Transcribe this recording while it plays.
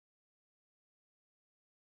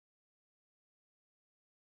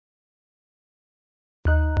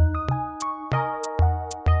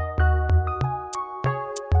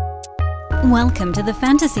Welcome to the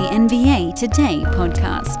Fantasy NBA Today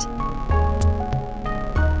podcast.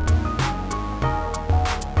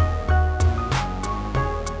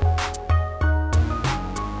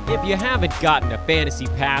 If you haven't gotten a fantasy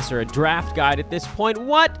pass or a draft guide at this point,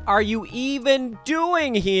 what are you even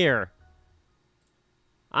doing here?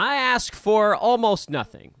 I ask for almost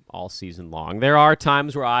nothing all season long. There are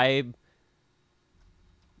times where I don't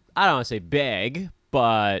want to say beg,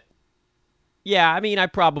 but yeah, I mean, I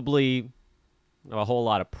probably don't have a whole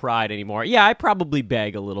lot of pride anymore. Yeah, I probably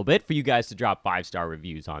beg a little bit for you guys to drop 5-star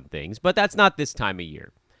reviews on things, but that's not this time of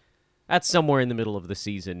year. That's somewhere in the middle of the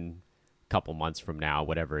season, couple months from now,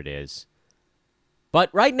 whatever it is. But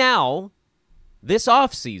right now, this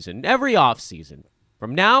offseason, every offseason,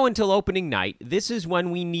 from now until opening night, this is when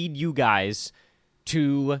we need you guys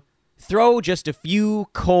to throw just a few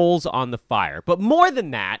coals on the fire. But more than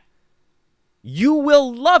that, you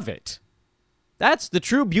will love it. That's the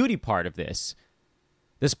true beauty part of this.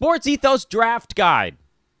 The Sports Ethos Draft Guide,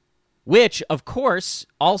 which, of course,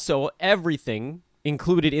 also everything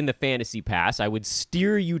included in the Fantasy Pass. I would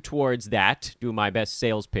steer you towards that, do my best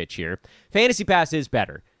sales pitch here. Fantasy Pass is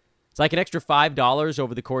better. It's like an extra $5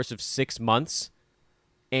 over the course of 6 months,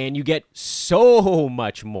 and you get so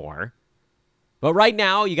much more. But right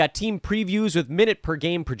now, you got team previews with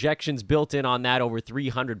minute-per-game projections built in on that, over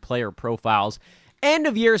 300 player profiles.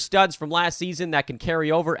 End-of-year studs from last season that can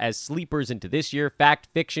carry over as sleepers into this year, fact,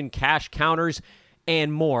 fiction, cash counters,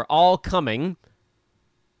 and more, all coming.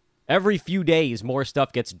 Every few days, more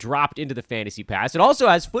stuff gets dropped into the Fantasy Pass. It also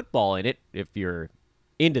has football in it, if you're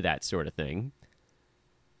into that sort of thing.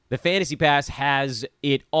 The Fantasy Pass has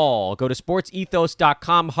it all. Go to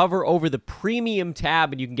sportsethos.com, hover over the premium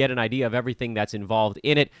tab, and you can get an idea of everything that's involved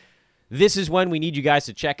in it. This is when we need you guys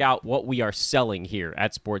to check out what we are selling here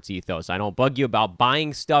at Sports Ethos. I don't bug you about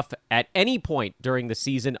buying stuff at any point during the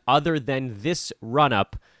season other than this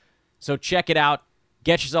run-up. So check it out.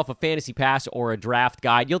 Get yourself a Fantasy Pass or a draft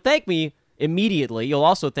guide. You'll thank me immediately. You'll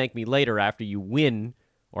also thank me later after you win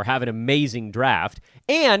or have an amazing draft.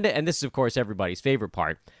 And this is, of course, everybody's favorite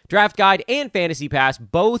part, draft guide and Fantasy Pass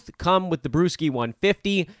both come with the Brewski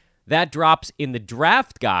 150. That drops in the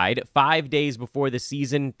draft guide 5 days before the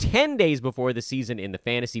season, 10 days before the season in the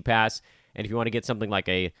Fantasy Pass. And if you want to get something like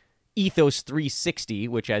a Ethos 360,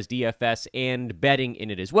 which has DFS and betting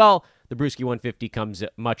in it as well, the Brewski 150 comes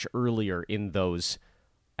much earlier in those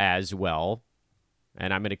as well.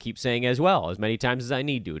 And I'm going to keep saying as well as many times as I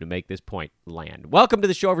need to make this point land. Welcome to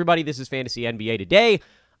the show, everybody. This is Fantasy NBA Today.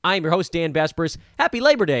 I'm your host, Dan Vespers. Happy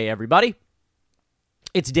Labor Day, everybody.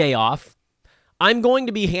 It's day off. I'm going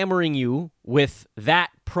to be hammering you with that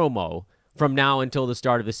promo from now until the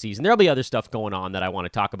start of the season. There'll be other stuff going on that I want to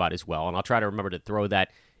talk about as well, and I'll try to remember to throw that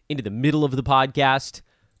into the middle of the podcast.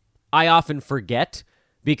 I often forget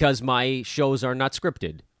because my shows are not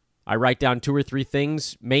scripted. I write down 2 or 3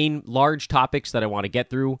 things, main large topics that I want to get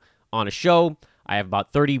through on a show. I have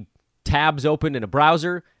about 30 tabs open in a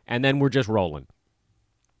browser, and then we're just rolling.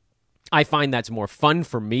 I find that's more fun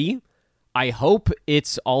for me. I hope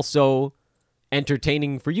it's also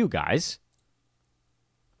entertaining for you guys.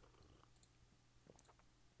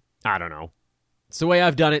 I don't know. It's the way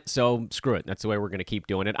I've done it, so screw it. That's the way we're going to keep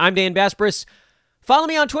doing it. I'm Dan Vespers. Follow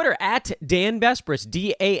me on Twitter at Dan Vespers,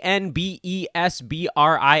 DANBESBRIS.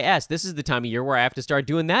 This is the time of year where I have to start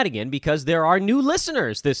doing that again because there are new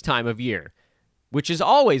listeners this time of year, which is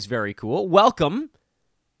always very cool. Welcome.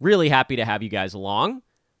 Really happy to have you guys along.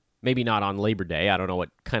 Maybe not on Labor Day. I don't know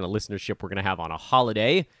what kind of listenership we're going to have on a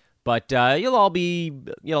holiday, but you'll all be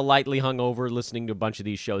lightly hungover listening to a bunch of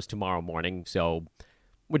these shows tomorrow morning, so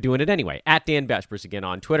we're doing it anyway. At Dan Vespers again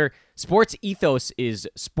on Twitter. Sports Ethos is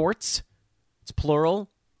sports. It's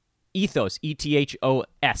plural. Ethos,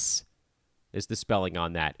 ETHOS, is the spelling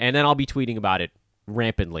on that. And then I'll be tweeting about it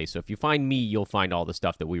rampantly. So if you find me, you'll find all the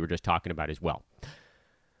stuff that we were just talking about as well.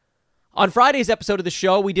 On Friday's episode of the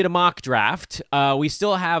show, we did a mock draft. We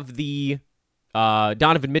still have the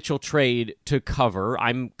Donovan Mitchell trade to cover.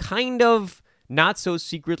 I'm kind of not so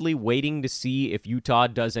secretly waiting to see if Utah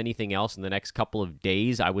does anything else in the next couple of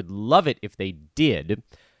days. I would love it if they did,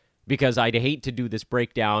 because I'd hate to do this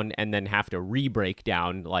breakdown and then have to re-break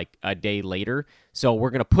down like a day later. So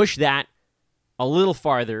we're going to push that a little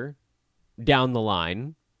farther down the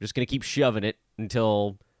line. Just going to keep shoving it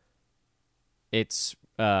until it's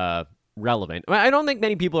relevant. I don't think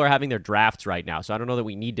many people are having their drafts right now, so I don't know that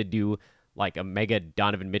we need to do like a mega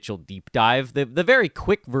Donovan Mitchell deep dive. The very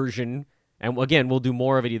quick version, and again, we'll do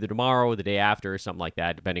more of it either tomorrow or the day after or something like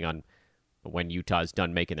that, depending on when Utah's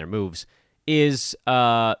done making their moves, is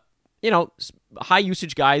high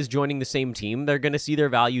usage guys joining the same team. They're going to see their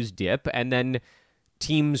values dip, and then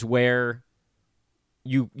teams where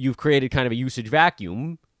you've created kind of a usage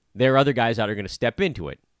vacuum. There are other guys that are going to step into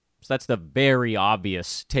it. So that's the very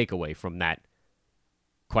obvious takeaway from that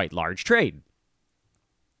quite large trade.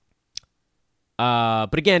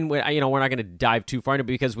 But again, we're not going to dive too far into it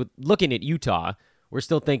because with looking at Utah, we're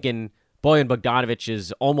still thinking Bojan Bogdanovic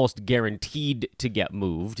is almost guaranteed to get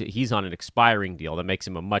moved. He's on an expiring deal that makes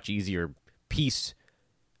him a much easier piece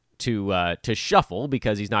to shuffle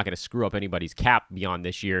because he's not going to screw up anybody's cap beyond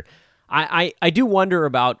this year. I do wonder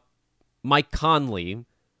about Mike Conley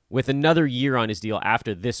with another year on his deal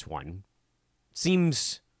after this one.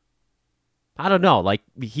 Seems, I don't know, like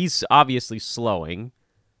he's obviously slowing.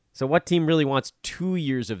 So what team really wants 2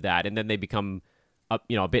 years of that and then they become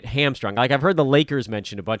a bit hamstrung? Like I've heard the Lakers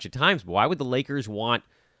mentioned a bunch of times, but why would the Lakers want,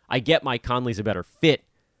 I get Mike Conley's a better fit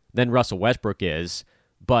than Russell Westbrook is,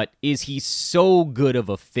 but is he so good of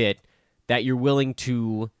a fit that you're willing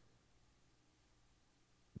to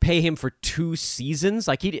pay him for 2 seasons?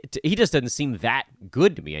 Like he just doesn't seem that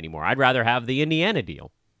good to me anymore. I'd rather have the Indiana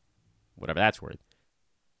deal, whatever that's worth.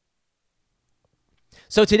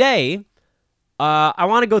 So today, I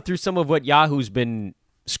want to go through some of what Yahoo's been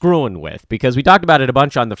screwing with because we talked about it a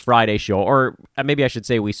bunch on the Friday show, or maybe I should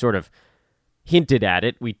say we sort of hinted at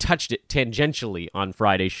it. We touched it tangentially on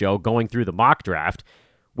Friday's show going through the mock draft,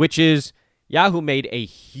 which is Yahoo made a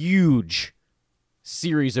huge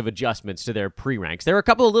series of adjustments to their pre-ranks. There were a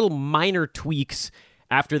couple of little minor tweaks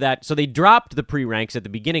after that. So they dropped the pre-ranks at the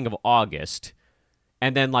beginning of August,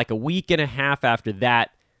 and then like a week and a half after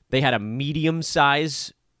that, they had a medium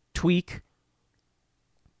size tweak.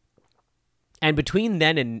 And between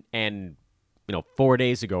then and 4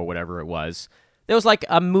 days ago, whatever it was, there was like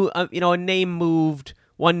a name moved,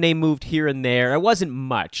 one name moved here and there. It wasn't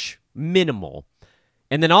much, minimal.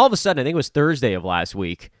 And then all of a sudden, I think it was Thursday of last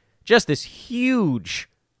week, just this huge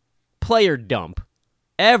player dump.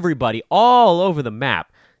 Everybody all over the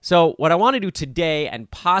map. So what I want to do today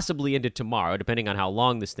and possibly into tomorrow, depending on how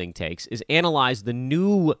long this thing takes, is analyze the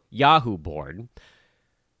new Yahoo board.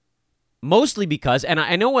 Mostly because, and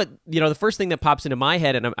I know what, the first thing that pops into my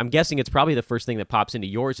head, and I'm guessing it's probably the first thing that pops into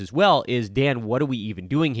yours as well, is, Dan, what are we even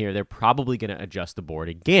doing here? They're probably going to adjust the board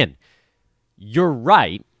again. You're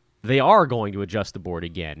right. They are going to adjust the board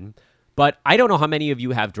again. But I don't know how many of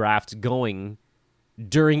you have drafts going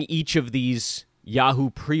during each of these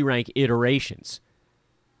Yahoo pre-rank iterations.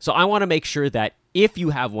 So I want to make sure that if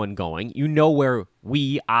you have one going, you know where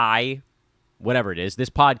whatever it is,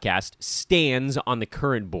 this podcast stands on the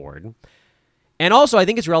current board. And also, I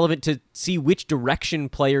think it's relevant to see which direction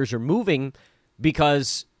players are moving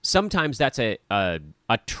because sometimes that's a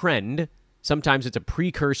trend. Sometimes it's a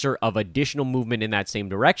precursor of additional movement in that same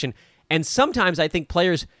direction. And sometimes I think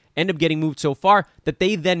players end up getting moved so far that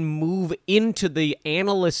they then move into the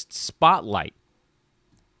analyst spotlight,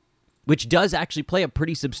 which does actually play a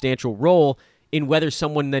pretty substantial role in whether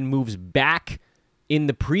someone then moves back in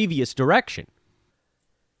the previous direction.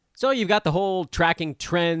 So you've got the whole tracking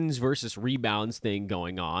trends versus rebounds thing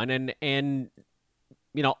going on. And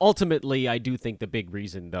ultimately, I do think the big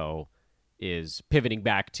reason, though, is pivoting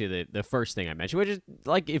back to the first thing I mentioned, which is,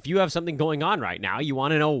 like, if you have something going on right now, you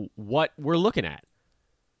want to know what we're looking at.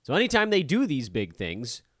 So anytime they do these big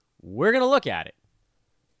things, we're going to look at it.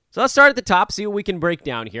 So let's start at the top, see what we can break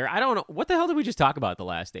down here. I don't know. What the hell did we just talk about the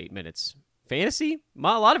last 8 minutes? Fantasy?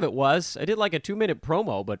 A lot of it was. I did like a 2-minute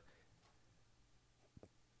promo, but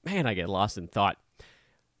man, I get lost in thought.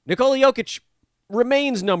 Nikola Jokic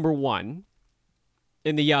remains number 1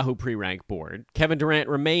 in the Yahoo pre-rank board. Kevin Durant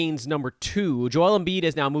remains number 2. Joel Embiid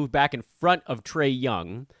has now moved back in front of Trae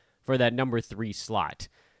Young for that number 3 slot.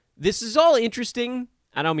 This is all interesting.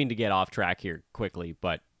 I don't mean to get off track here quickly,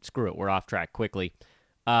 but screw it. We're off track quickly.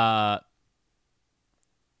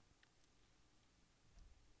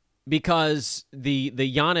 Because the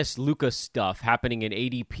Giannis Luka stuff happening in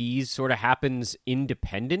ADPs sort of happens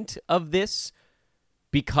independent of this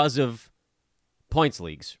because of points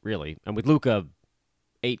leagues, really. And with Luka,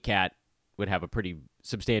 8-cat would have a pretty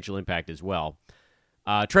substantial impact as well.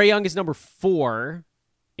 Trae Young is number 4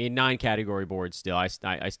 in 9-category boards still. I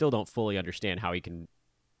still don't fully understand how he can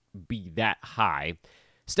be that high.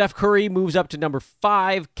 Steph Curry moves up to number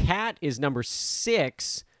 5. Cat is number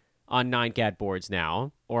 6 on 9-cat boards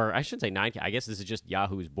now. Or I shouldn't say 9-cat. I guess this is just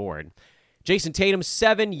Yahoo's board. Jason Tatum,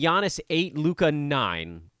 7. Giannis, 8. Luka,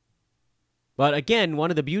 9. But again, one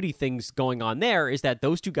of the beauty things going on there is that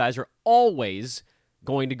those two guys are always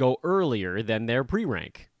going to go earlier than their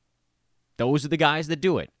pre-rank. Those are the guys that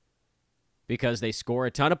do it. Because they score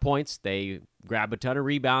a ton of points, they grab a ton of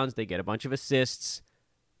rebounds, they get a bunch of assists.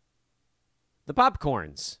 The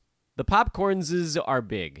popcorns. The popcorns are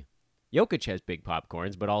big. Jokic has big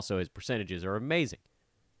popcorns, but also his percentages are amazing.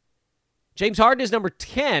 James Harden is number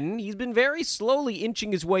 10. He's been very slowly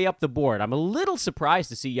inching his way up the board. I'm a little surprised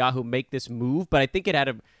to see Yahoo make this move, but I think it had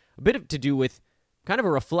a bit to do with kind of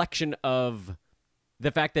a reflection of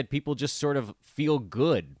the fact that people just sort of feel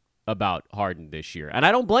good about Harden this year. And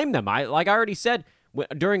I don't blame them. Like I already said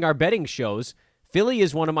during our betting shows, Philly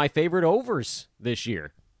is one of my favorite overs this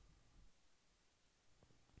year.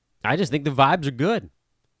 I just think the vibes are good.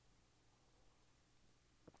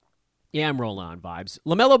 Yeah, I'm rolling on vibes.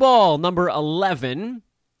 LaMelo Ball, number 11.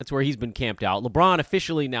 That's where he's been camped out. LeBron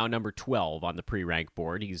officially now number 12 on the pre-rank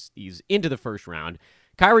board. He's into the first round.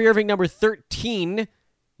 Kyrie Irving, number 13.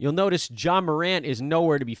 You'll notice John Morant is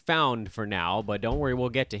nowhere to be found for now, but don't worry, we'll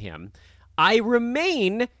get to him. I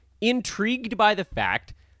remain intrigued by the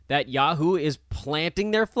fact that Yahoo is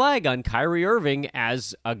planting their flag on Kyrie Irving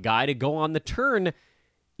as a guy to go on the turn,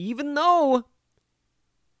 even though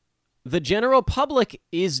the general public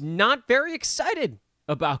is not very excited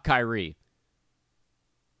about Kyrie.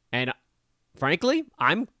 And frankly,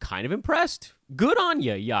 I'm kind of impressed. Good on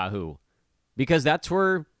you, Yahoo. Because that's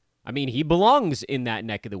where, he belongs in that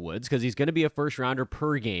neck of the woods because he's going to be a first rounder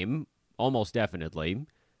per game, almost definitely.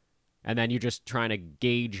 And then you're just trying to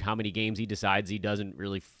gauge how many games he decides he doesn't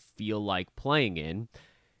really feel like playing in.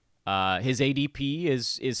 His ADP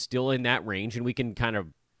is still in that range, and we can kind of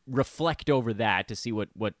reflect over that to see what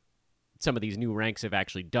some of these new ranks have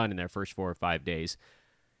actually done in their first 4 or 5 days.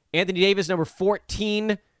 Anthony Davis, number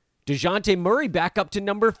 14. DeJounte Murray back up to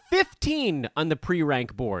number 15 on the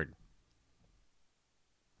pre-rank board.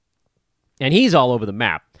 And he's all over the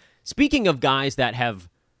map. Speaking of guys that have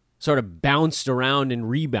sort of bounced around and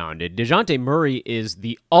rebounded, DeJounte Murray is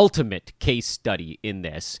the ultimate case study in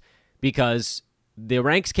this because the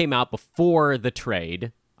ranks came out before the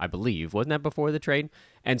trade, I believe. Wasn't that before the trade?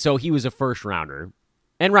 And so he was a first rounder,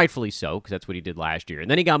 and rightfully so, because that's what he did last year. And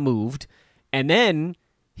then he got moved, and then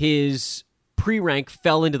his pre-rank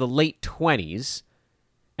fell into the late 20s,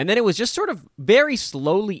 and then it was just sort of very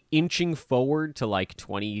slowly inching forward to like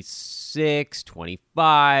 26,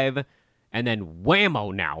 25, and then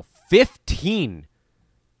whammo now, 15.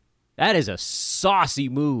 That is a saucy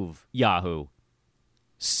move, Yahoo.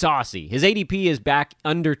 Saucy. His ADP is back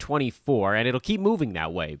under 24, and it'll keep moving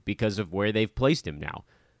that way because of where they've placed him now.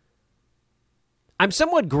 I'm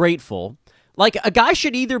somewhat grateful. Like, a guy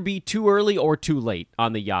should either be too early or too late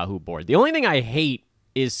on the Yahoo board. The only thing I hate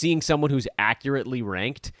is seeing someone who's accurately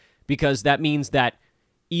ranked, because that means that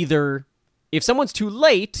either if someone's too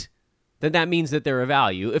late, then that means that they're a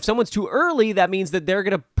value. If someone's too early, that means that they're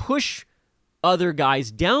going to push other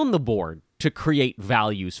guys down the board to create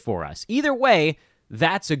values for us. Either way,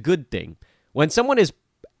 that's a good thing. When someone is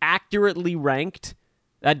accurately ranked,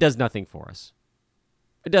 that does nothing for us.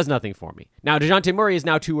 It does nothing for me. Now, DeJounte Murray is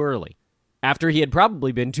now too early, after he had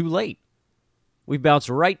probably been too late. We've bounced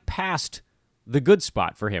right past the good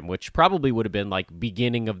spot for him, which probably would have been like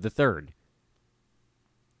beginning of the third.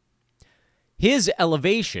 His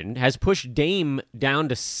elevation has pushed Dame down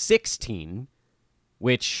to 16,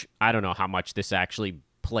 which I don't know how much this actually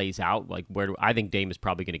plays out. Like, I think Dame is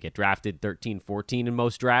probably going to get drafted 13, 14 in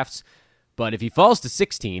most drafts. But if he falls to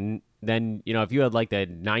 16, then, if you had like the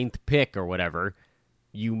 9th pick or whatever,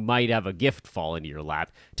 you might have a gift fall into your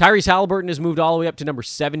lap. Tyrese Halliburton has moved all the way up to number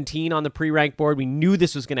 17 on the pre-rank board. We knew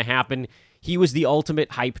this was going to happen. He was the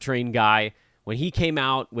ultimate hype train guy. When he came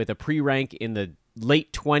out with a pre-rank in the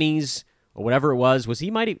late 20s or whatever it was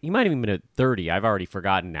he might have even been at 30. I've already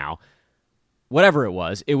forgotten now. Whatever it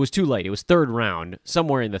was too late. It was third round,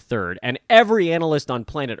 somewhere in the third. And every analyst on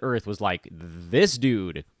planet Earth was like, this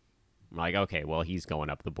dude. I'm like, okay, well, he's going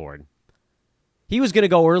up the board. He was going to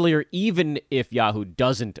go earlier even if Yahoo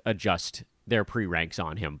doesn't adjust their pre-ranks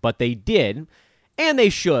on him. But they did, and they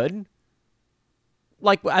should.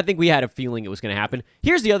 Like, I think we had a feeling it was going to happen.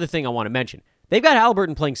 Here's the other thing I want to mention. They've got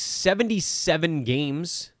Halliburton playing 77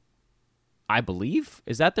 games, I believe.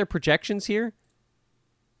 Is that their projections here?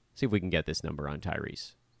 See if we can get this number on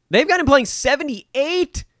Tyrese. They've got him playing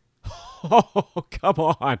 78? Oh, come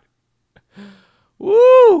on.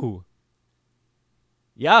 Woo!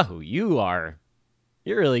 Yahoo, you're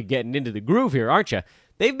really getting into the groove here, aren't you?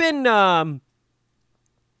 They've been, wow,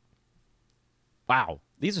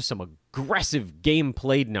 these are some aggressive game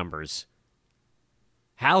played numbers.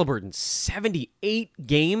 Halliburton, 78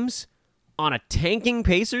 games on a tanking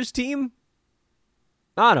Pacers team?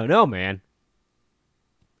 I don't know, man.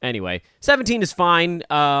 Anyway, 17 is fine.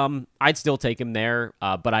 I'd still take him there,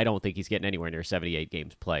 but I don't think he's getting anywhere near 78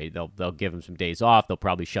 games played. They'll give him some days off. They'll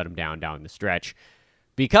probably shut him down the stretch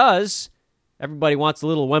because everybody wants a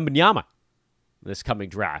little Wembanyama this coming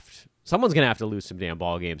draft. Someone's going to have to lose some damn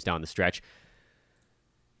ball games down the stretch.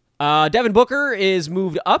 Devin Booker is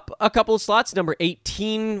moved up a couple of slots, number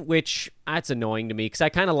 18, which that's annoying to me because I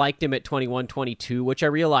kind of liked him at 21, 22, which I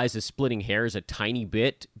realize is splitting hairs a tiny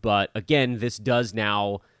bit. But again, this does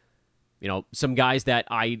now, some guys that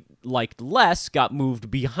I liked less got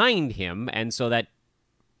moved behind him. And so that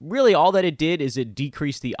really all that it did is it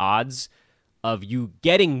decreased the odds of you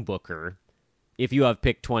getting Booker if you have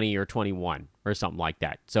pick 20 or 21 or something like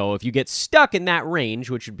that. So if you get stuck in that range,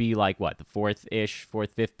 which would be like the fourth,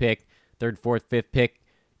 fifth pick, third, fourth, fifth pick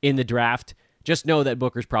in the draft, just know that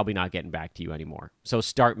Booker's probably not getting back to you anymore. So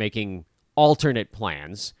start making alternate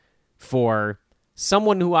plans for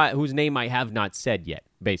someone whose name I have not said yet,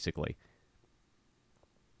 basically.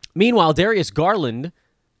 Meanwhile, Darius Garland,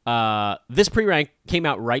 this pre-rank came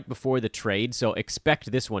out right before the trade, so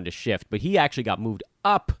expect this one to shift, but he actually got moved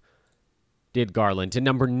up, did Garland, to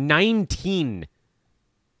number 19.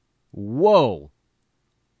 Whoa.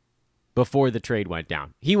 Before the trade went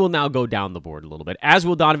down. He will now go down the board a little bit, as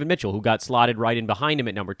will Donovan Mitchell, who got slotted right in behind him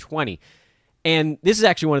at number 20. And this is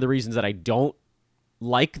actually one of the reasons that I don't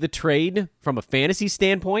like the trade from a fantasy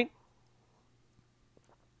standpoint,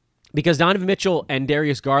 because Donovan Mitchell and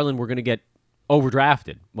Darius Garland were going to get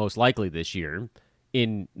overdrafted, most likely this year,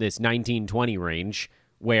 in this 19-20 range,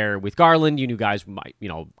 where with Garland, you knew guys might,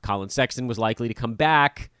 Colin Sexton was likely to come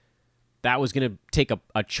back. That was going to take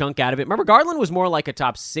a chunk out of it. Remember, Garland was more like a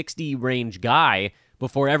top 60 range guy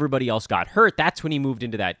before everybody else got hurt. That's when he moved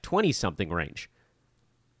into that 20-something range.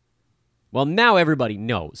 Well, now everybody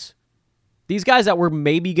knows. These guys that were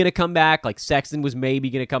maybe going to come back, like Sexton was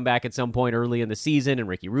maybe going to come back at some point early in the season, and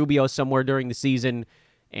Ricky Rubio somewhere during the season,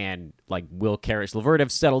 and like Will Karis LeVert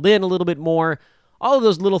have settled in a little bit more. All of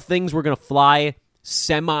those little things were going to fly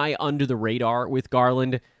semi under the radar with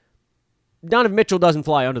Garland. Donovan Mitchell doesn't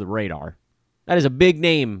fly under the radar. That is a big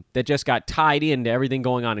name that just got tied into everything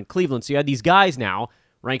going on in Cleveland. So you had these guys now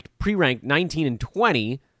pre-ranked 19 and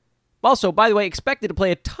 20. Also, by the way, expected to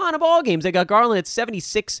play a ton of ball games. They got Garland at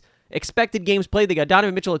 76 expected games played. They got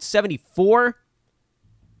Donovan Mitchell at 74.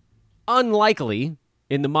 Unlikely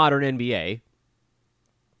in the modern NBA.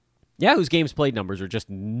 Yeah, whose games played numbers are just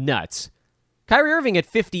nuts. Kyrie Irving at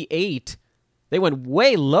 58. They went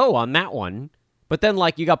way low on that one. But then,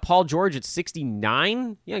 you got Paul George at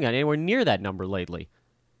 69. You haven't got anywhere near that number lately.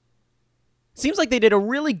 Seems like they did a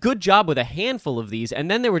really good job with a handful of these,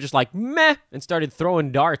 and then they were just meh, and started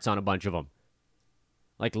throwing darts on a bunch of them.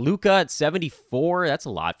 Like Luka at 74, that's a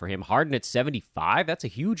lot for him. Harden at 75, that's a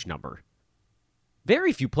huge number.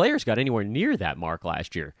 Very few players got anywhere near that mark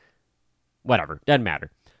last year. Whatever, doesn't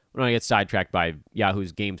matter. We don't want to get sidetracked by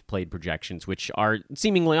Yahoo's games played projections, which are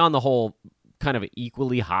seemingly on the whole kind of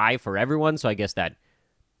equally high for everyone, so I guess that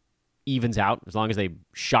evens out as long as they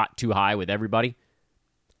shot too high with everybody.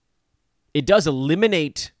 It does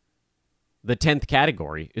eliminate the 10th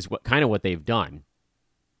category, is what they've done.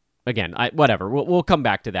 Again, whatever. We'll come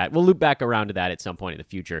back to that. We'll loop back around to that at some point in the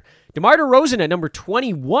future. DeMar DeRozan at number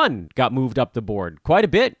 21 got moved up the board. Quite a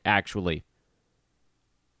bit, actually.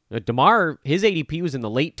 DeMar, his ADP was in the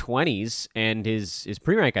late 20s, and his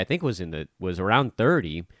pre-rank, I think, was around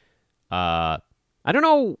 30. I don't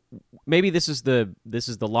know. Maybe this is the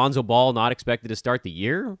Lonzo Ball not expected to start the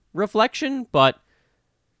year reflection, but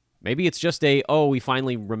maybe it's just we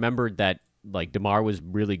finally remembered that DeMar was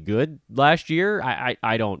really good last year.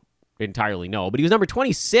 I don't entirely know, but he was number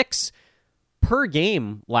 26 per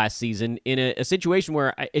game last season in a situation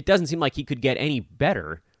where it doesn't seem like he could get any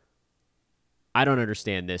better. I don't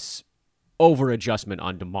understand this over-adjustment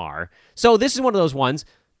on DeMar. So this is one of those ones.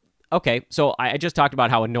 Okay, so I just talked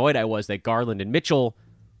about how annoyed I was that Garland and Mitchell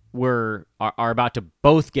are about to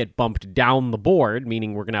both get bumped down the board,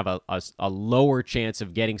 meaning we're going to have a lower chance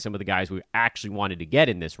of getting some of the guys we actually wanted to get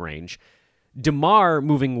in this range. DeMar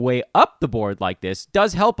moving way up the board like this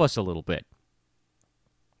does help us a little bit.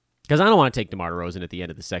 Because I don't want to take DeMar DeRozan at the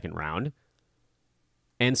end of the second round.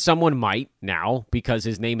 And someone might now, because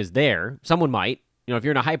his name is there, someone might. If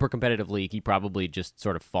you're in a hyper-competitive league, he probably just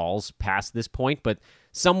sort of falls past this point, but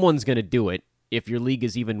someone's going to do it if your league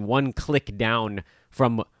is even one click down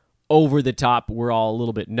from over the top, we're all a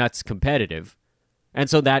little bit nuts competitive. And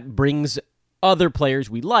so that brings other players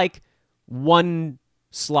we like one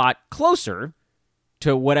slot closer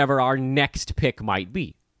to whatever our next pick might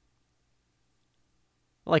be.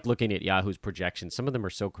 I like looking at Yahoo's projections. Some of them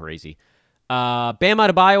are so crazy. Bam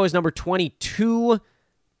Adebayo is number 22.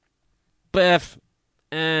 But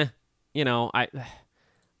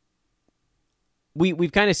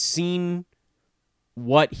we've kind of seen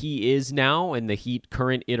what he is now in the Heat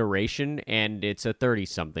current iteration, and it's a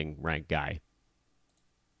 30-something ranked guy.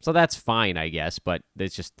 So that's fine, I guess, but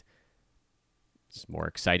it's just It's more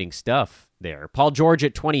exciting stuff there. Paul George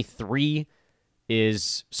at 23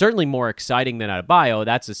 is certainly more exciting than Adebayo.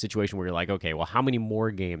 That's a situation where you're like, okay, well, how many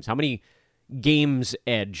more games? How many games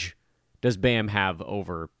edge does Bam have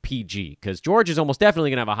over PG? Because George is almost definitely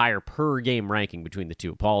going to have a higher per-game ranking between the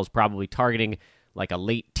two. Paul is probably targeting like a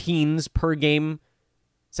late teens per game,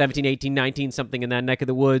 17, 18, 19, something in that neck of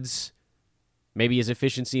the woods. Maybe his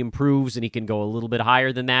efficiency improves and he can go a little bit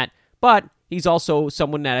higher than that. But he's also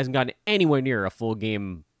someone that hasn't gotten anywhere near a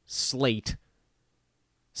full-game slate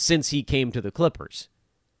since he came to the Clippers.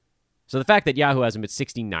 So the fact that Yahoo has him at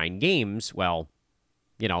 69 games, well,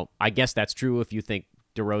 I guess that's true if you think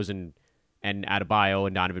DeRozan and Adebayo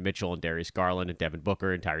and Donovan Mitchell and Darius Garland and Devin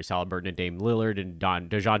Booker and Tyrese Halliburton and Dame Lillard and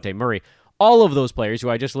DeJounte Murray, all of those players who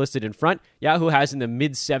I just listed in front, Yahoo has in the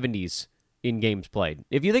mid-70s in games played.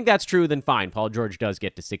 If you think that's true, then fine. Paul George does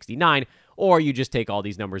get to 69, or you just take all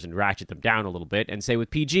these numbers and ratchet them down a little bit and say with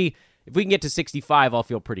PG, if we can get to 65, I'll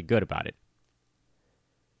feel pretty good about it.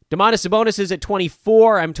 Domantas Sabonis is at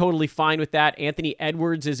 24. I'm totally fine with that. Anthony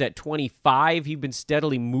Edwards is at 25. He's been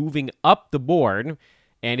steadily moving up the board,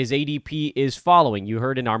 and his ADP is following. You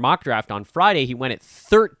heard in our mock draft on Friday, he went at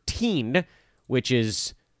 13, which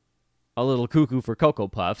is a little cuckoo for Cocoa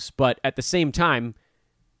Puffs, but at the same time,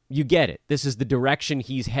 you get it. This is the direction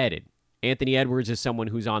he's headed. Anthony Edwards is someone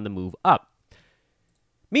who's on the move up.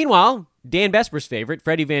 Meanwhile, Dan Besbris' favorite,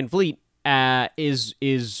 Freddie VanVleet, is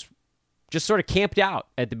just sort of camped out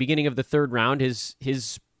at the beginning of the third round.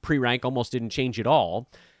 His pre-rank almost didn't change at all,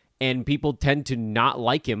 and people tend to not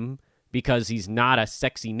like him because he's not a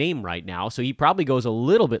sexy name right now, so he probably goes a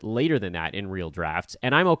little bit later than that in real drafts,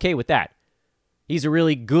 and I'm okay with that. He's a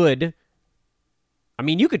really good...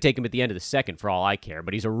 you could take him at the end of the second for all I care,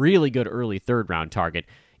 but he's a really good early third-round target.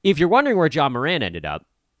 If you're wondering where John Moran ended up,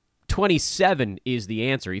 27 is the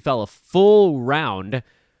answer. He fell a full round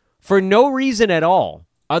for no reason at all,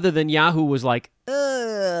 other than Yahoo was like,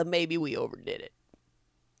 maybe we overdid it.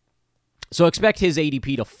 So expect his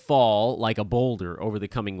ADP to fall like a boulder over the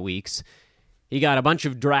coming weeks. He got a bunch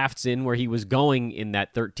of drafts in where he was going in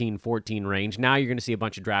that 13-14 range. Now you're going to see a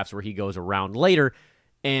bunch of drafts where he goes a round later,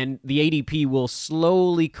 and the ADP will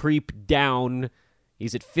slowly creep down.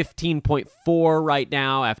 He's at 15.4 right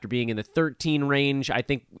now after being in the 13 range. I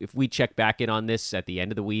think if we check back in on this at the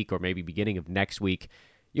end of the week or maybe beginning of next week,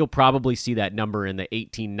 you'll probably see that number in the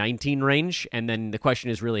 18-19 range, and then the question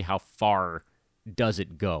is really how far does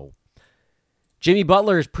it go? Jimmy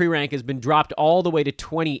Butler's pre-rank has been dropped all the way to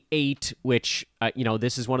 28, which,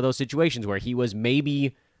 this is one of those situations where he was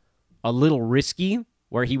maybe a little risky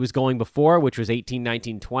where he was going before, which was 18,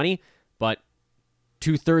 19, 20, but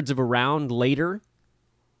 2/3 of a round later,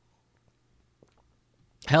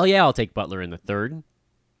 hell yeah, I'll take Butler in the third.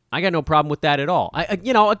 I got no problem with that at all.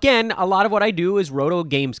 Again, a lot of what I do is Roto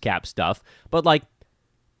Games Cap stuff, but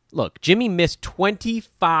look, Jimmy missed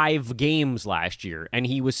 25 games last year, and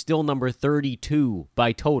he was still number 32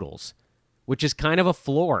 by totals, which is kind of a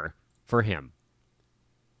floor for him.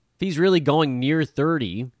 If he's really going near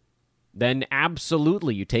 30, then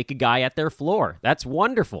absolutely you take a guy at their floor. That's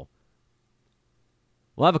wonderful.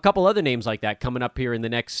 We'll have a couple other names like that coming up here in the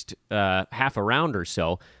next half a round or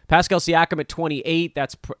so. Pascal Siakam at 28.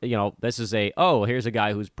 That's, this is here's a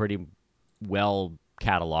guy who's pretty well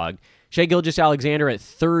cataloged. Shai Gilgeous-Alexander at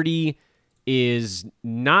 30 is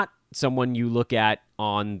not someone you look at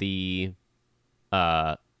on the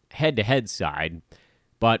head-to-head side,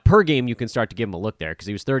 but per game you can start to give him a look there because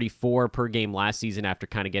he was 34 per game last season after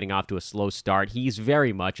kind of getting off to a slow start. He's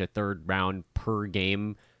very much a third-round per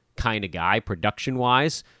game kind of guy,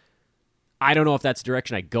 production-wise. I don't know if that's the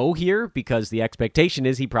direction I go here because the expectation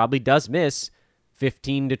is he probably does miss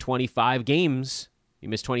 15 to 25 games. He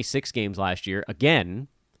missed 26 games last year. Again,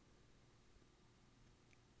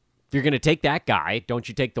 if you're going to take that guy, don't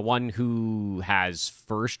you take the one who has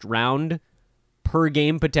first round per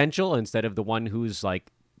game potential instead of the one who's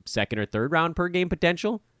like second or third round per game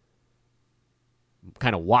potential? I'm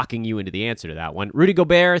kind of walking you into the answer to that one. Rudy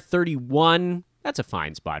Gobert, 31. That's a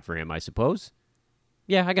fine spot for him, I suppose.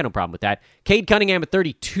 Yeah, I got no problem with that. Cade Cunningham at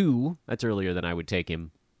 32. That's earlier than I would take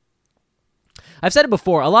him. I've said it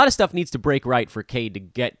before. A lot of stuff needs to break right for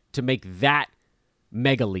Cade to make that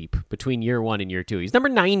mega leap between year one and year two. He's number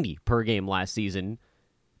 90 per game last season.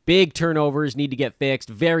 Big turnovers need to get fixed.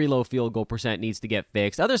 Very low field goal percent needs to get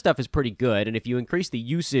fixed. Other stuff is pretty good, and if you increase the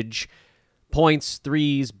usage, points,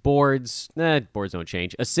 threes, boards don't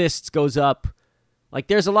change. Assists goes up.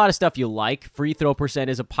 There's a lot of stuff you like. Free throw percent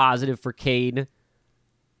is a positive for Cade.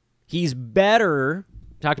 He's better.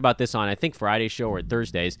 Talked about this on, I think, Friday's show or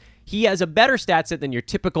Thursdays. He has a better stat set than your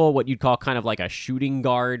typical, what you'd call kind of like a shooting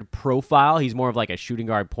guard profile. He's more of like a shooting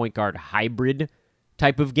guard, point guard hybrid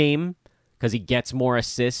type of game because he gets more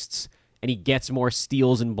assists and he gets more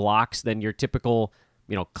steals and blocks than your typical,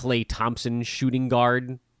 Klay Thompson shooting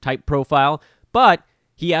guard type profile. But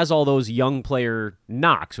he has all those young player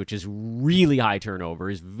knocks, which is really high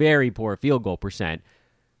turnovers, very poor field goal percent.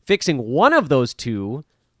 Fixing one of those two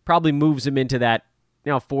probably moves him into that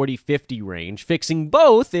 40-50 range. Fixing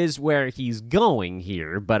both is where he's going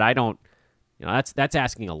here, but I don't, that's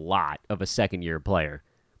asking a lot of a second-year player.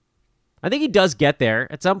 I think he does get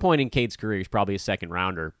there. At some point in Cade's career, he's probably a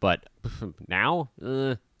second-rounder, but now,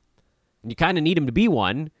 you kind of need him to be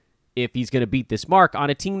one if he's going to beat this mark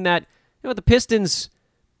on a team that, the Pistons,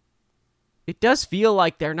 it does feel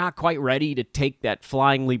like they're not quite ready to take that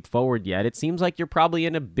flying leap forward yet. It seems like you're probably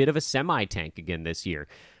in a bit of a semi-tank again this year.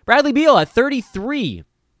 Bradley Beal at 33.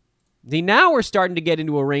 Now we're starting to get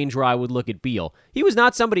into a range where I would look at Beal. He was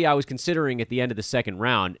not somebody I was considering at the end of the second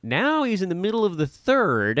round. Now he's in the middle of the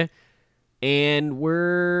third, and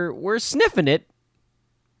we're sniffing it.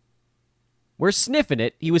 We're sniffing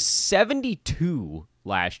it. He was 72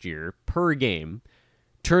 last year per game.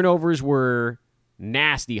 Turnovers were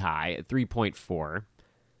nasty high at 3.4.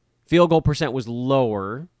 Field goal percent was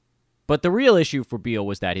lower, but the real issue for Beal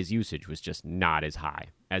was that his usage was just not as high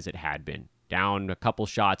as it had been. Down a couple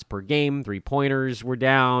shots per game, 3-pointers were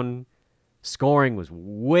down, scoring was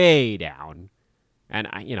way down. And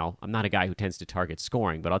I'm not a guy who tends to target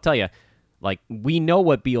scoring, but I'll tell you, we know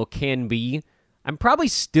what Beal can be. I'm probably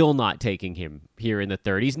still not taking him here in the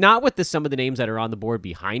 30s, not with some of the names that are on the board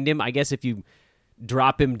behind him. I guess if you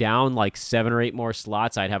drop him down 7 or 8 more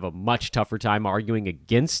slots, I'd have a much tougher time arguing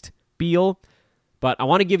against Beal. But I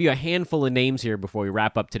want to give you a handful of names here before we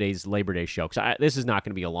wrap up today's Labor Day show, because this is not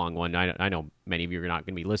going to be a long one. I know many of you are not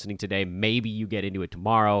going to be listening today. Maybe you get into it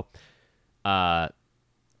tomorrow. The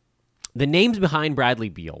names behind Bradley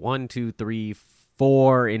Beal, 1, 2, 3,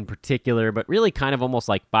 4 in particular, but really kind of almost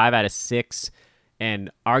 5 out of 6,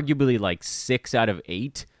 and arguably 6 out of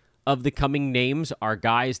 8 of the coming names are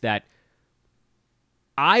guys that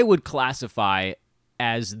I would classify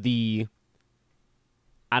as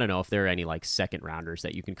I don't know if there are any second rounders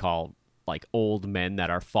that you can call old men that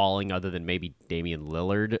are falling other than maybe Damian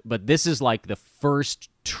Lillard, but this is the first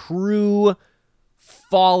true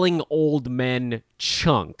falling old men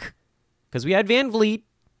chunk, because we had Van Vliet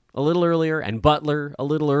a little earlier and Butler a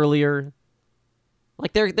little earlier.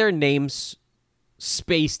 Their names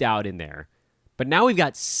spaced out in there, but now we've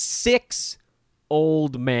got 6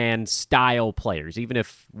 old man style players, even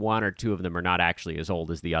if 1 or 2 of them are not actually as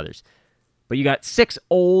old as the others. But you got 6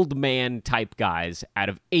 old man type guys out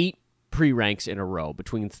of 8 pre-ranks in a row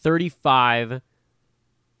between 35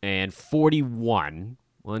 and 41.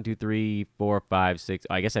 1, 2, 3, 4, 5, 6.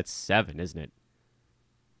 I guess that's 7, isn't it?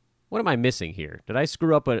 What am I missing here? Did I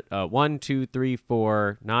screw up a 1, 2, 3,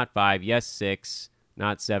 4, not 5, yes, 6,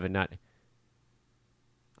 not 7, not...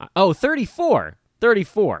 34.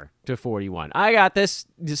 34 to 41. I got this.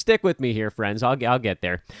 Just stick with me here, friends. I'll get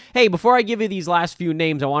there. Hey, before I give you these last few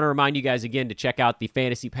names, I want to remind you guys again to check out the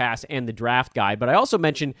Fantasy Pass and the Draft Guide. But I also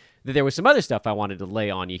mentioned that there was some other stuff I wanted to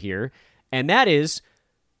lay on you here, and that is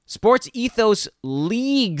Sports Ethos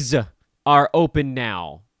leagues are open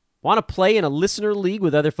now. Want to play in a listener league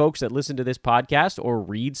with other folks that listen to this podcast or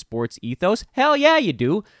read Sports Ethos? Hell yeah, you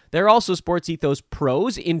do. There are also Sports Ethos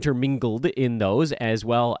pros intermingled in those, as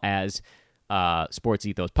well as Sports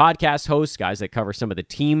Ethos podcast hosts, guys that cover some of the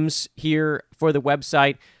teams here for the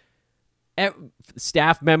website,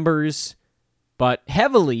 staff members, but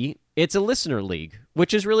heavily, it's a listener league,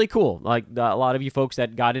 which is really cool. A lot of you folks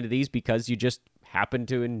that got into these because you just happen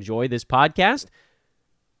to enjoy this podcast.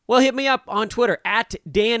 Well, hit me up on Twitter at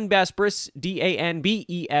Dan Besbris,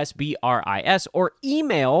 DanBesbris, or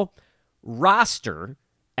email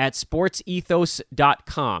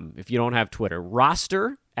roster@sportsethos.com if you don't have Twitter.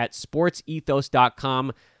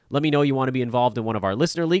 Roster@sportsethos.com. Let me know you want to be involved in one of our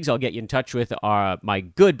listener leagues. I'll get you in touch with my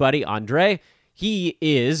good buddy, Andre. He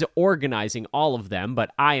is organizing all of them,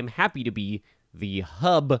 but I am happy to be the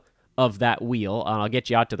hub of that wheel, and I'll get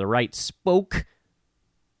you out to the right spoke.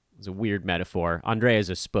 It's a weird metaphor. Andre is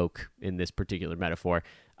a spoke in this particular metaphor.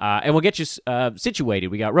 And we'll get you situated.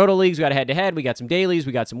 We got Roto Leagues, we got head-to-head, we got some dailies,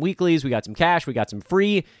 we got some weeklies, we got some cash, we got some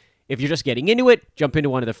free. If you're just getting into it, jump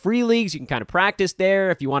into one of the free leagues. You can kind of practice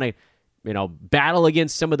there. If you want to, battle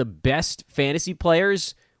against some of the best fantasy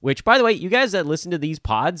players, which, by the way, you guys that listen to these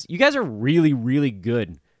pods, you guys are really, really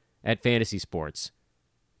good at fantasy sports.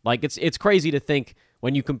 It's crazy to think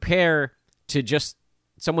when you compare to just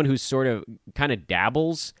someone who's sort of kind of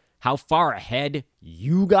dabbles, how far ahead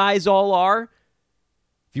you guys all are.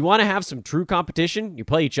 If you want to have some true competition, you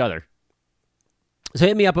play each other. So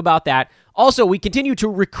hit me up about that. Also, we continue to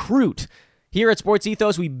recruit. Here at Sports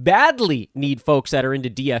Ethos, we badly need folks that are into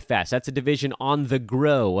DFS. That's a division on the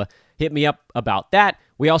grow. Hit me up about that.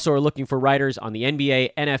 We also are looking for writers on the NBA,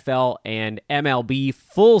 NFL, and MLB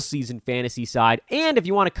full season fantasy side. And if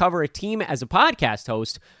you want to cover a team as a podcast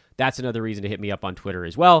host, that's another reason to hit me up on Twitter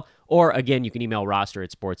as well. Or again, you can email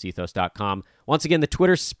roster@sportsethos.com. Once again, the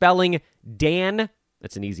Twitter spelling Dan,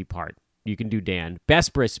 that's an easy part. You can do Dan.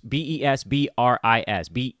 Besbris, Besbris,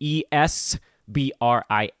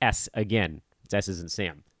 Besbris again. It's S's and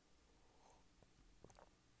Sam.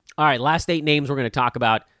 All right, last 8 names we're going to talk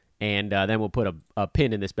about, and then we'll put a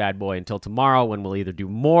pin in this bad boy until tomorrow when we'll either do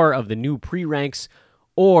more of the new pre-ranks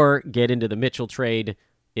or get into the Mitchell trade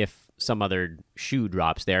if some other shoe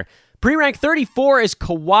drops there. Pre-rank 34 is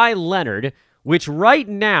Kawhi Leonard, which right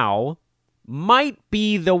now might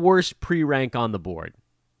be the worst pre-rank on the board.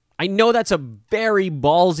 I know that's a very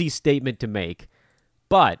ballsy statement to make,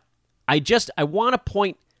 but I want to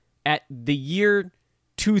point at the year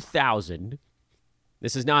 2000.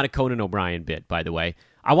 This is not a Conan O'Brien bit, by the way.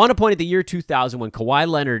 I want to point at the year 2000 when Kawhi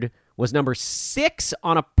Leonard was number 6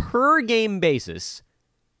 on a per-game basis.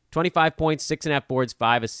 25 points, 6.5 boards,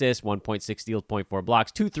 5 assists, 1.6 steals, 0.4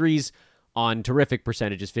 blocks, 2 threes on terrific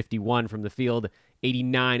percentages, 51 from the field,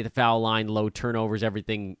 89 at the foul line, low turnovers,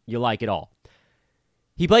 everything. You like it all.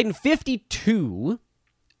 He played in 52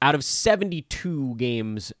 out of 72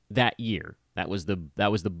 games that year. That was the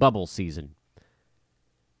bubble season.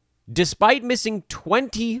 Despite missing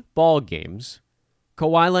 20 ball games,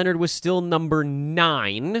 Kawhi Leonard was still number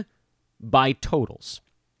 9 by totals.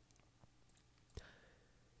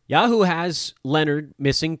 Yahoo has Leonard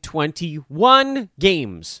missing 21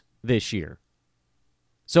 games this year.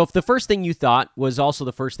 So if the first thing you thought was also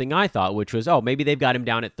the first thing I thought, which was, oh, maybe they've got him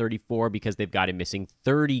down at 34 because they've got him missing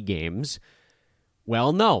 30 games.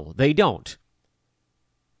 Well, no, they don't.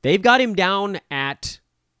 They've got him down at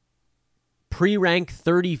pre-rank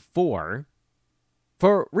 34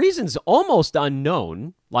 for reasons almost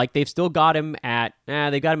unknown. Like they've still got him at,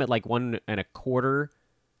 they got him at like 1.25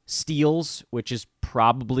 steals, which is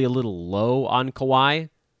probably a little low on Kawhi,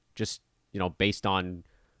 just, based on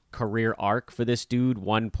career arc for this dude.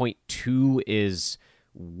 1.2 is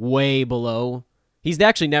way below. He's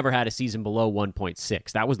actually never had a season below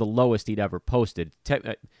 1.6. That was the lowest he'd ever posted.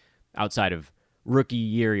 Outside of rookie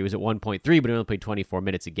year, he was at 1.3, but he only played 24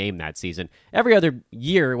 minutes a game that season. Every other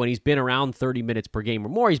year, when he's been around 30 minutes per game or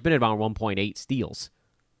more, he's been at about 1.8 steals.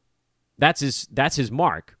 That's his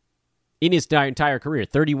mark in his entire career.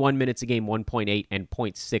 31 minutes a game, 1.8, and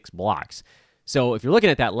 0.6 blocks. So if you're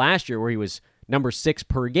looking at that last year where he was number 6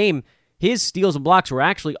 per game, his steals and blocks were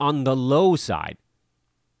actually on the low side.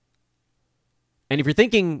 And if you're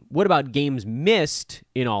thinking, what about games missed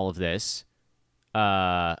in all of this?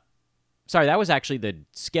 Sorry, that was actually the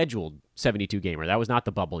scheduled 72-gamer. That was not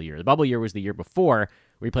the bubble year. The bubble year was the year before,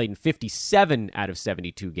 where he played in 57 out of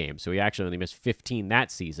 72 games. So he actually only missed 15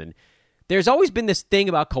 that season. There's always been this thing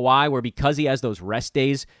about Kawhi where because he has those rest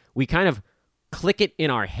days, we kind of click it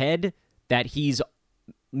in our head that he's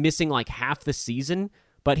missing like half the season,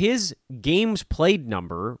 but his games played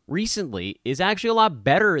number recently is actually a lot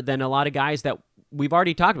better than a lot of guys that we've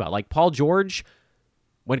already talked about. Like Paul George,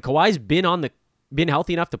 when Kawhi's been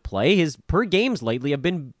healthy enough to play, his per games lately have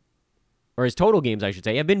been, or his total games, I should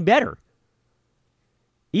say, have been better.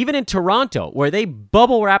 Even in Toronto, where they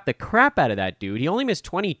bubble wrap the crap out of that dude, he only missed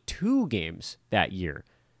 22 games that year.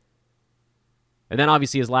 And then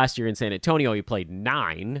obviously his last year in San Antonio, he played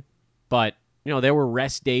 9, but there were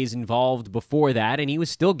rest days involved before that, and he was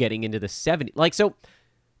still getting into the 70. So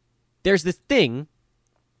there's this thing,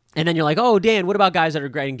 and then you're like, oh, Dan, what about guys that are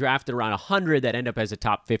getting drafted around 100 that end up as a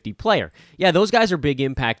top 50 player? Yeah, those guys are big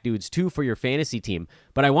impact dudes, too, for your fantasy team.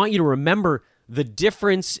 But I want you to remember the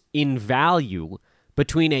difference in value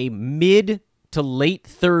between a mid to late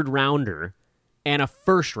third rounder and a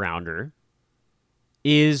first rounder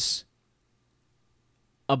is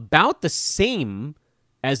about the same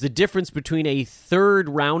as the difference between a third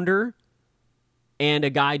rounder and a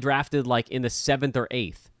guy drafted like in the 7th or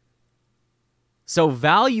 8th. So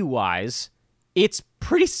value-wise, it's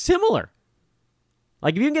pretty similar.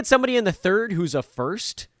 Like if you can get somebody in the 3rd who's a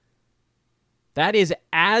first, that is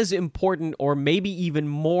as important or maybe even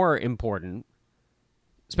more important,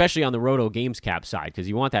 especially on the Roto Games Cap side, because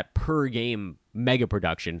you want that per-game mega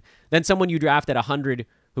production, than someone you draft at 100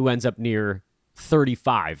 who ends up near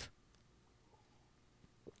 35.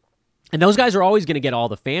 And those guys are always going to get all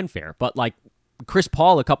the fanfare. But like Chris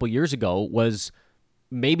Paul a couple years ago was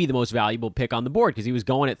maybe the most valuable pick on the board because he was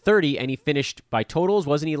going at 30 and he finished by totals.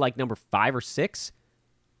 Wasn't he like number 5 or 6?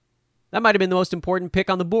 That might have been the most important pick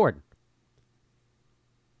on the board.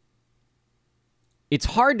 it's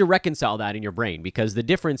hard to reconcile that in your brain because the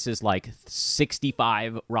difference is like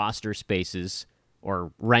 65 roster spaces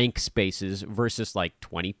or rank spaces versus like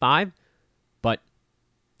 25. But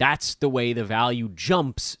that's the way the value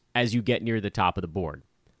jumps as you get near the top of the board.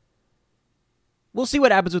 We'll see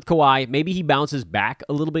what happens with Kawhi. Maybe he bounces back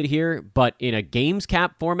a little bit here, but in a games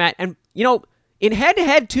cap format, and, in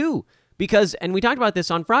head-to-head too, because, and we talked about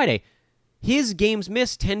this on Friday, his games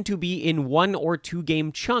missed tend to be in 1 or 2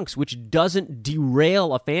 game chunks, which doesn't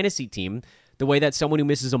derail a fantasy team the way that someone who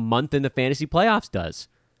misses a month in the fantasy playoffs does.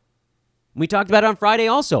 We talked about it on Friday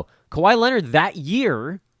also. Kawhi Leonard that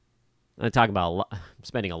year, I'm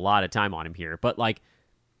spending a lot of time on him here, but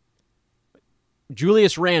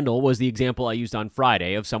Julius Randle was the example I used on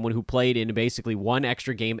Friday of someone who played in basically 1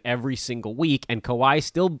 extra game every single week, and Kawhi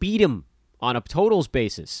still beat him on a totals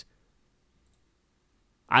basis.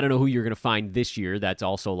 I don't know who you're going to find this year that's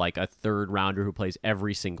also like a third rounder who plays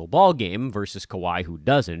every single ball game versus Kawhi who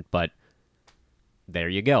doesn't, but there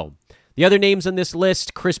you go. The other names on this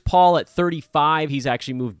list, Chris Paul at 35. He's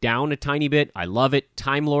actually moved down a tiny bit. I love it.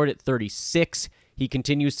 Time Lord at 36. He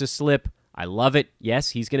continues to slip. I love it. Yes,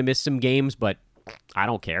 he's going to miss some games, but I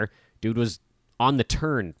don't care. Dude was on the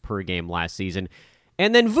turn per game last season.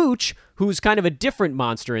 And then Vooch, who's kind of a different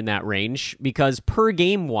monster in that range, because per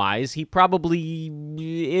game-wise, he probably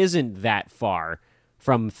isn't that far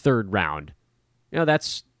from third round.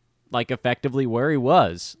 That's effectively where he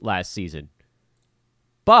was last season.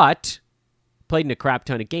 But played in a crap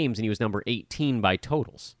ton of games, and he was number 18 by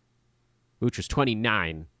totals. Vooch was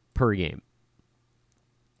 29 per game.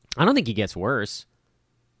 I don't think he gets worse.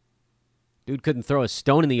 Dude couldn't throw a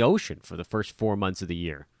stone in the ocean for the first 4 months of the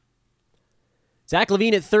year. Zach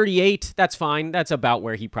LaVine at 38, that's fine. That's about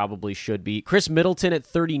where he probably should be. Chris Middleton at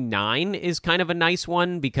 39 is kind of a nice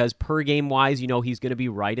one because per game-wise, he's going to be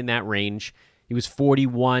right in that range. He was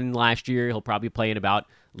 41 last year. He'll probably play in about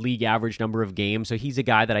league average number of games. So he's a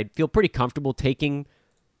guy that I'd feel pretty comfortable taking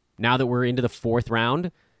now that we're into the 4th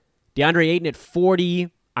round. DeAndre Ayton at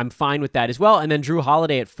 40, I'm fine with that as well. And then Drew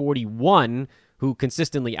Holiday at 41, who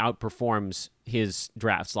consistently outperforms his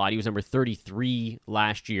draft slot. He was number 33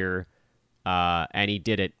 last year, and he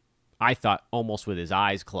did it, I thought, almost with his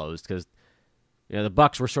eyes closed because the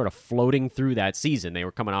Bucks were sort of floating through that season. They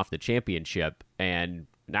were coming off the championship, and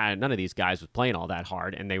none of these guys was playing all that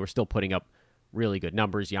hard, and they were still putting up really good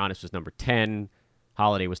numbers. Giannis was number 10.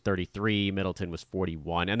 Holiday was 33, Middleton was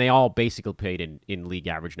 41, and they all basically played in league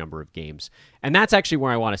average number of games. And that's actually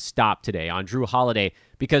where I want to stop today on Drew Holiday,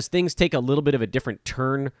 because things take a little bit of a different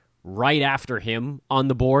turn right after him on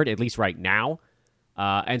the board, at least right now.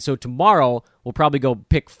 And so tomorrow, we'll probably go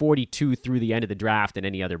pick 42 through the end of the draft and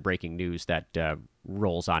any other breaking news that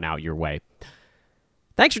rolls on out your way.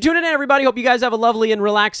 Thanks for tuning in, everybody. Hope you guys have a lovely and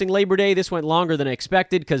relaxing Labor Day. This went longer than I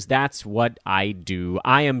expected because that's what I do.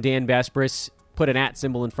 I am Dan Vespris. Put an @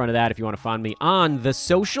 symbol in front of that if you want to find me on the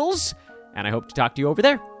socials, and I hope to talk to you over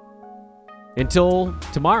there. Until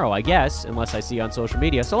tomorrow, I guess, unless I see you on social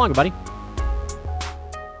media. So long, everybody.